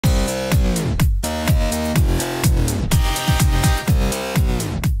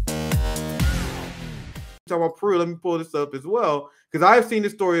talk about Peru, let me pull this up as well, because I've seen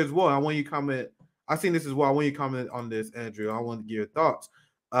this story as well. I want you to comment. I've seen this as well. I want you to comment on this, Andrew. I want to get your thoughts.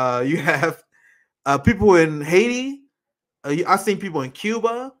 You have people in Haiti. I've seen people in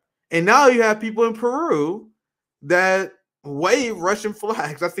Cuba, and now you have people in Peru that wave Russian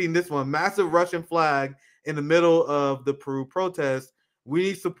flags. I've seen this one, massive Russian flag in the middle of the Peru protest. We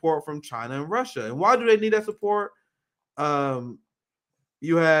need support from China and Russia. And why do they need that support?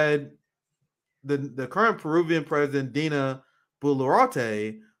 You had the current Peruvian president, Dina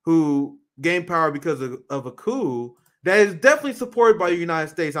Boluarte, who gained power because of a coup that is definitely supported by the United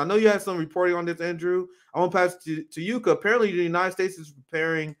States. I know you had some reporting on this, Andrew. I want to pass it to you, because apparently the United States is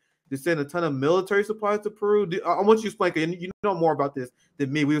preparing to send a ton of military supplies to Peru. I want you to explain, because you know more about this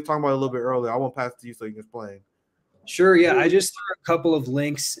than me. We were talking about it a little bit earlier. I want to pass it to you so you can explain. Sure, yeah. I just threw a couple of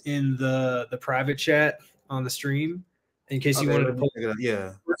links in the private chat on the stream in case you wanted to pull it up. Yeah.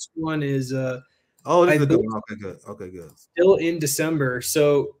 The first one is this is a good one. Okay, good. Okay, good. Still in December.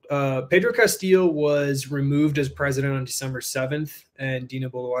 So Pedro Castillo was removed as president on December 7th, and Dina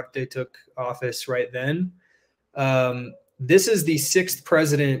Boluarte took office right then. This is the 6th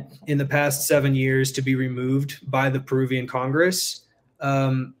president in the past 7 years to be removed by the Peruvian Congress.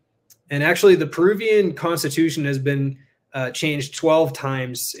 And actually, the Peruvian constitution has been changed 12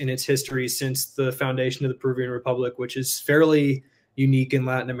 times in its history since the foundation of the Peruvian Republic, which is fairly unique in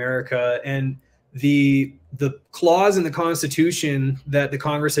Latin America. And the clause in the Constitution that the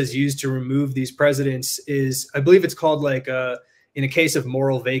Congress has used to remove these presidents is, I believe it's called like in a case of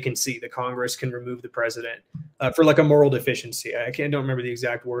moral vacancy, the Congress can remove the president for like a moral deficiency. I don't remember the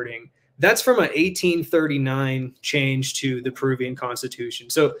exact wording. That's from an 1839 change to the Peruvian Constitution.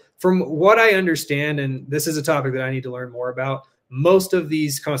 So from what I understand, and this is a topic that I need to learn more about, most of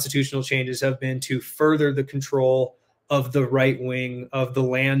these constitutional changes have been to further the control of the right wing of the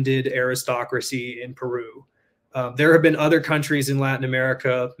landed aristocracy in Peru. There have been other countries in Latin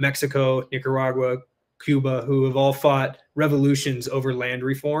America, Mexico, Nicaragua, Cuba, who have all fought revolutions over land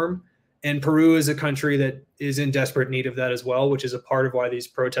reform. And Peru is a country that is in desperate need of that as well, which is a part of why these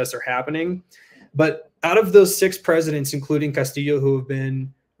protests are happening. But out of those 6 presidents, including Castillo, who have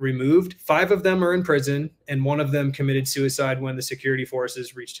been removed, 5 of them are in prison, and 1 of them committed suicide when the security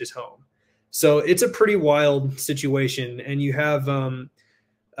forces reached his home. So it's a pretty wild situation. And you have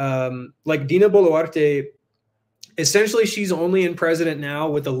like Dina Boluarte, essentially she's only in president now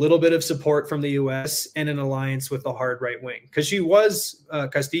with a little bit of support from the US and an alliance with the hard right wing, because she was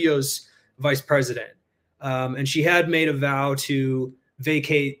Castillo's vice president. And she had made a vow to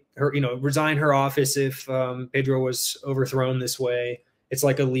vacate her, resign her office if Pedro was overthrown this way. It's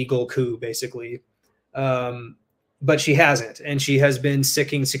like a legal coup, basically. But she hasn't, and she has been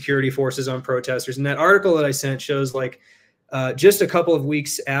sicking security forces on protesters. And that article that I sent shows like just a couple of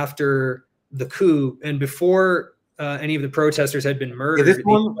weeks after the coup and before any of the protesters had been murdered.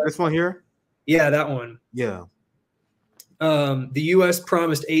 This one here? Yeah, that one. Yeah. The U.S.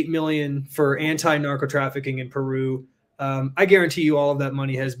 promised $8 million for anti-narco trafficking in Peru. I guarantee you all of that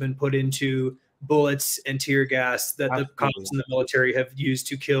money has been put into bullets and tear gas that the cops and the military have used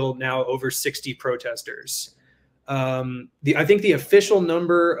to kill now over 60 protesters. I think the official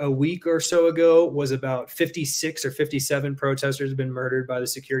number a week or so ago was about 56 or 57 protesters have been murdered by the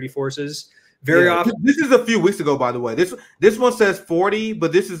security forces. Very often. This is a few weeks ago, by the way. This one says 40,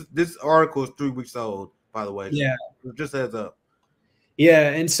 but this article is 3 weeks old, by the way. Yeah. Just heads up.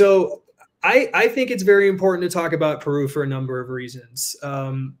 Yeah, and so I think it's very important to talk about Peru for a number of reasons.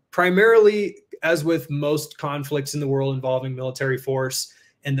 Primarily, as with most conflicts in the world involving military force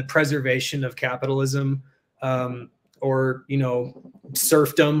and the preservation of capitalism, or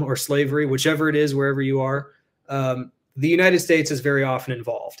serfdom or slavery, whichever it is, wherever you are, the United States is very often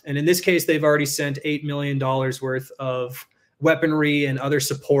involved. And in this case, they've already sent $8 million worth of weaponry and other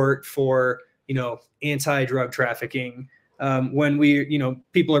support for, anti-drug trafficking. When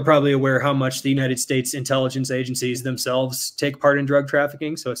people are probably aware how much the United States intelligence agencies themselves take part in drug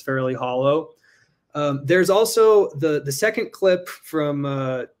trafficking. So it's fairly hollow. There's also the second clip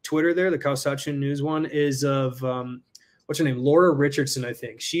from Twitter there, the Kausachin News one, is of what's her name? Laura Richardson, I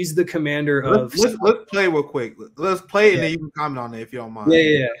think. She's the commander of... Let's play real quick. Let's play it, and then you can comment on it if you don't mind.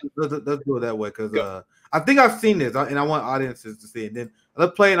 Yeah. Let's do it that way, because I think I've seen this, and I want audiences to see it. Then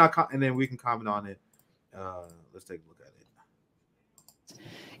let's play it, and then we can comment on it. Let's take a look at it.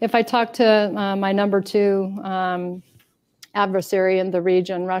 If I talk to my number 2 adversary in the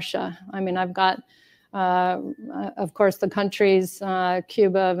region, Russia, I mean, I've got... of course, the countries,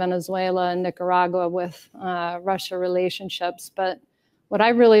 Cuba, Venezuela, and Nicaragua with Russia relationships. But what I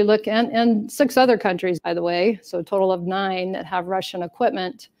really look at, and 6 other countries, by the way, so a total of 9 that have Russian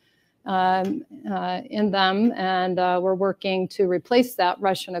equipment. in them, and we're working to replace that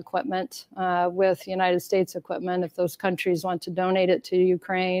Russian equipment with United States equipment if those countries want to donate it to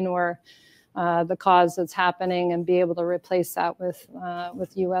Ukraine or the cause that's happening, and be able to replace that with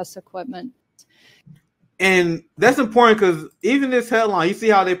U.S. equipment. And that's important because even this headline, you see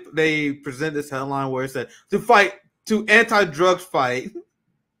how they present this headline where it said to anti-drugs fight.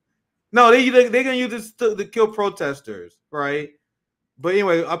 No, they're gonna use this to kill protesters, right? But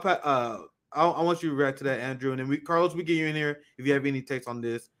anyway, I want you to react to that, Andrew, and then Carlos, we get you in here if you have any takes on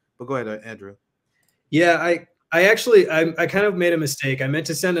this. But go ahead, Andrew. Yeah, I kind of made a mistake. I meant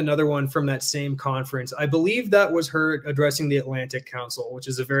to send another one from that same conference. I believe that was her addressing the Atlantic Council, which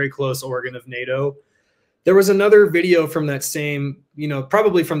is a very close organ of NATO. There was another video from that same,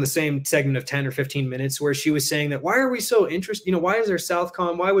 probably from the same segment of 10 or 15 minutes where she was saying that, why are we so interested? Why is there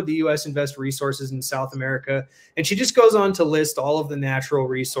Southcom? Why would the U.S. invest resources in South America? And she just goes on to list all of the natural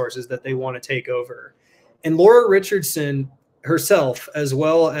resources that they want to take over. And Laura Richardson herself, as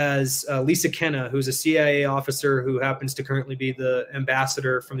well as Lisa Kenna, who's a CIA officer who happens to currently be the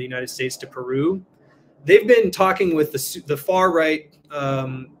ambassador from the United States to Peru, they've been talking with the far right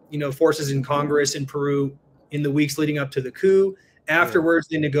forces in Congress in Peru in the weeks leading up to the coup. Afterwards,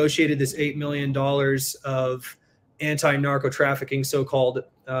 they negotiated this $8 million of anti-narco trafficking, so-called,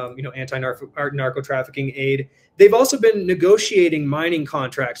 anti-narco trafficking aid. They've also been negotiating mining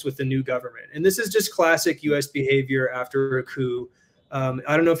contracts with the new government. And this is just classic U.S. behavior after a coup. I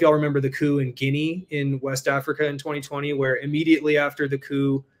don't know if y'all remember the coup in Guinea in West Africa in 2020, where immediately after the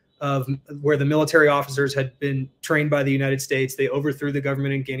coup, where the military officers had been trained by the United States, they overthrew the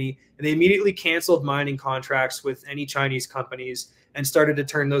government in Guinea, and they immediately canceled mining contracts with any Chinese companies and started to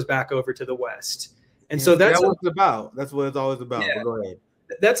turn those back over to the West. And so that's what it's about. That's what it's always about. Yeah, go ahead.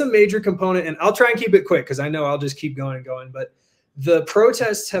 That's a major component, and I'll try and keep it quick because I know I'll just keep going and going. But the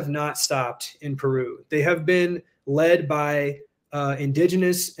protests have not stopped in Peru. They have been led by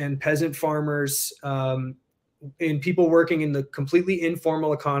indigenous and peasant farmers, and people working in the completely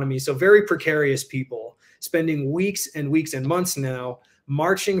informal economy. So very precarious people spending weeks and weeks and months now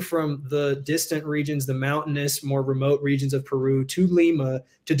marching from the distant regions, the mountainous, more remote regions of Peru to Lima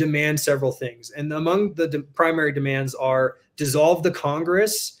to demand several things. And among the primary demands are dissolve the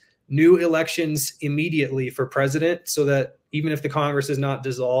Congress, new elections immediately for president, so that even if the Congress is not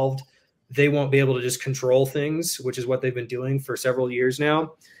dissolved, they won't be able to just control things, which is what they've been doing for several years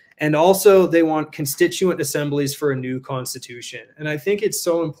now. And also they want constituent assemblies for a new constitution. And I think it's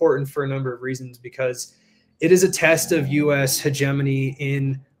so important for a number of reasons, because it is a test of U.S. hegemony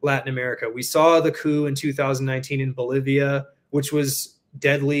in Latin America. We saw the coup in 2019 in Bolivia, which was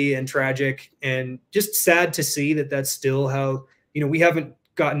deadly and tragic, and just sad to see that that's still how, we haven't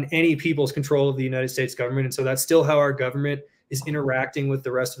gotten any people's control of the United States government. And so that's still how our government is interacting with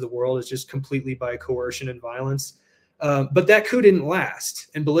the rest of the world, is just completely by coercion and violence. But that coup didn't last,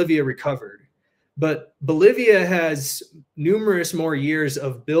 and Bolivia recovered. But Bolivia has numerous more years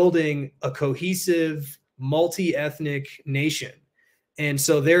of building a cohesive, multi-ethnic nation. And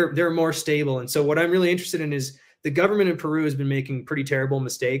so they're more stable. And so what I'm really interested in is the government in Peru has been making pretty terrible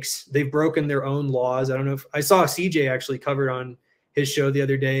mistakes. They've broken their own laws. I don't know if I saw CJ actually covered on his show the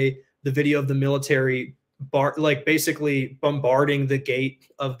other day, the video of the military basically bombarding the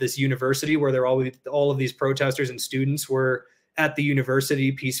gate of this university where all of these protesters and students were at the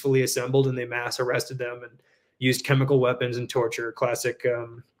university peacefully assembled, and they mass arrested them and used chemical weapons and torture, classic,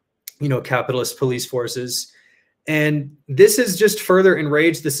 capitalist police forces. And this has just further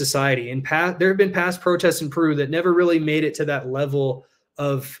enraged the society. And there have been past protests in Peru that never really made it to that level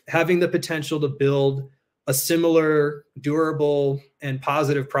of having the potential to build a similar, durable, and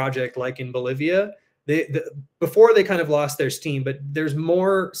positive project like in Bolivia. Before they kind of lost their steam, but there's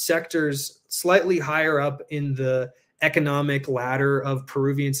more sectors slightly higher up in the economic ladder of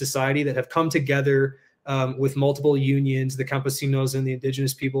Peruvian society that have come together with multiple unions, the campesinos and the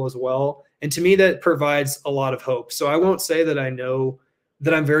indigenous people as well. And to me, that provides a lot of hope. So I won't say that I know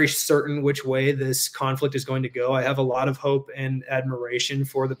that I'm very certain which way this conflict is going to go. I have a lot of hope and admiration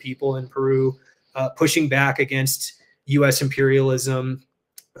for the people in Peru pushing back against U.S. imperialism,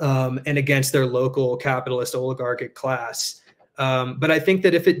 and against their local capitalist oligarchic class. But I think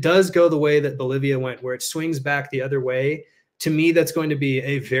that if it does go the way that Bolivia went, where it swings back the other way, to me, that's going to be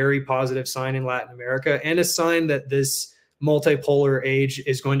a very positive sign in Latin America, and a sign that this multipolar age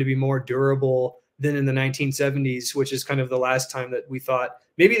is going to be more durable than in the 1970s, which is kind of the last time that we thought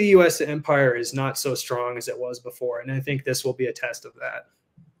maybe the U.S. empire is not so strong as it was before. And I think this will be a test of that.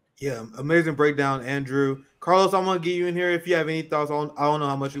 Yeah, amazing breakdown, Andrew. Carlos, I'm going to get you in here if you have any thoughts on, I don't know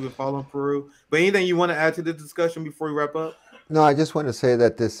how much you've been following Peru, but anything you want to add to the discussion before we wrap up? No, I just want to say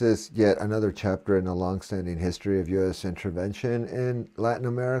that this is yet another chapter in a long-standing history of U.S. intervention in Latin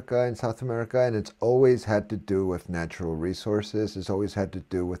America and South America, and it's always had to do with natural resources. It's always had to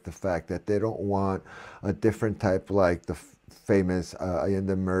do with the fact that they don't want a different type like the famous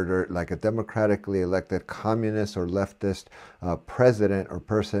Allende murder, like a democratically elected communist or leftist president or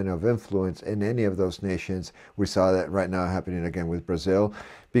person of influence in any of those nations. We saw that right now happening again with Brazil,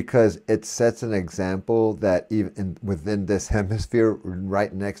 because it sets an example that even within this hemisphere,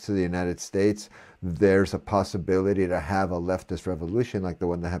 right next to the United States, there's a possibility to have a leftist revolution like the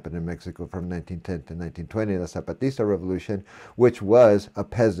one that happened in Mexico from 1910 to 1920, the Zapatista Revolution, which was a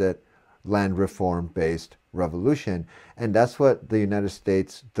peasant land reform based revolution. And that's what the United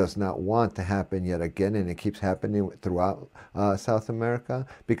States does not want to happen yet again, and it keeps happening throughout South America,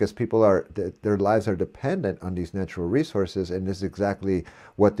 because people are, their lives are dependent on these natural resources, and this is exactly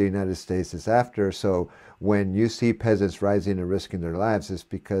what the United States is after. So when you see peasants rising and risking their lives, it's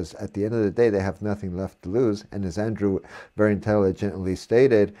because at the end of the day they have nothing left to lose. And as Andrew very intelligently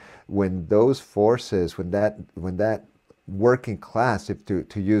stated, when those forces, when that working class, if to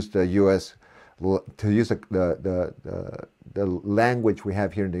use the U.S. to use the language we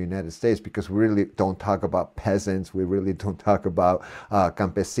have here in the United States, because we really don't talk about peasants, we really don't talk about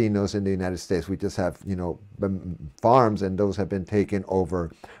campesinos in the United States. We just have, you know, farms, and those have been taken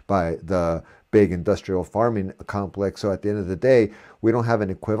over by the big industrial farming complex. So at the end of the day, we don't have an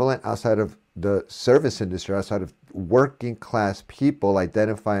equivalent outside of the service industry, outside of working class people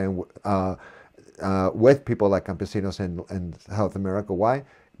identifying with people like campesinos in South America. Why?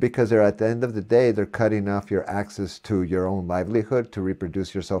 Because they're, at the end of the day, they're cutting off your access to your own livelihood, to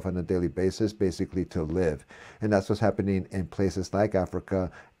reproduce yourself on a daily basis, basically to live. And that's what's happening in places like Africa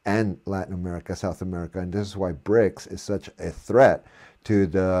and Latin America, South America. And this is why BRICS is such a threat to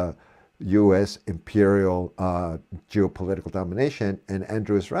the U.S. imperial geopolitical domination. And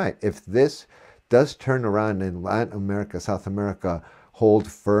Andrew is right. If this does turn around in Latin America, South America, hold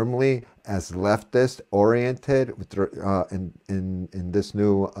firmly as leftist oriented in this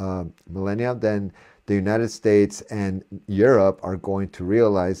new millennium, then the United States and Europe are going to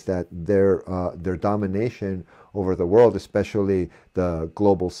realize that their domination over the world, especially the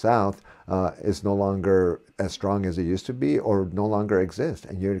global South, is no longer as strong as it used to be, or no longer exist.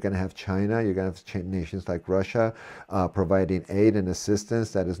 And you're going to have China, you're going to have nations like Russia providing aid and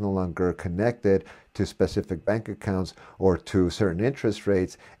assistance that is no longer connected to specific bank accounts or to certain interest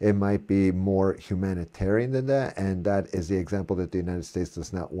rates. It might be more humanitarian than that, and that is the example that the United States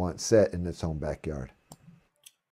does not want set in its own backyard.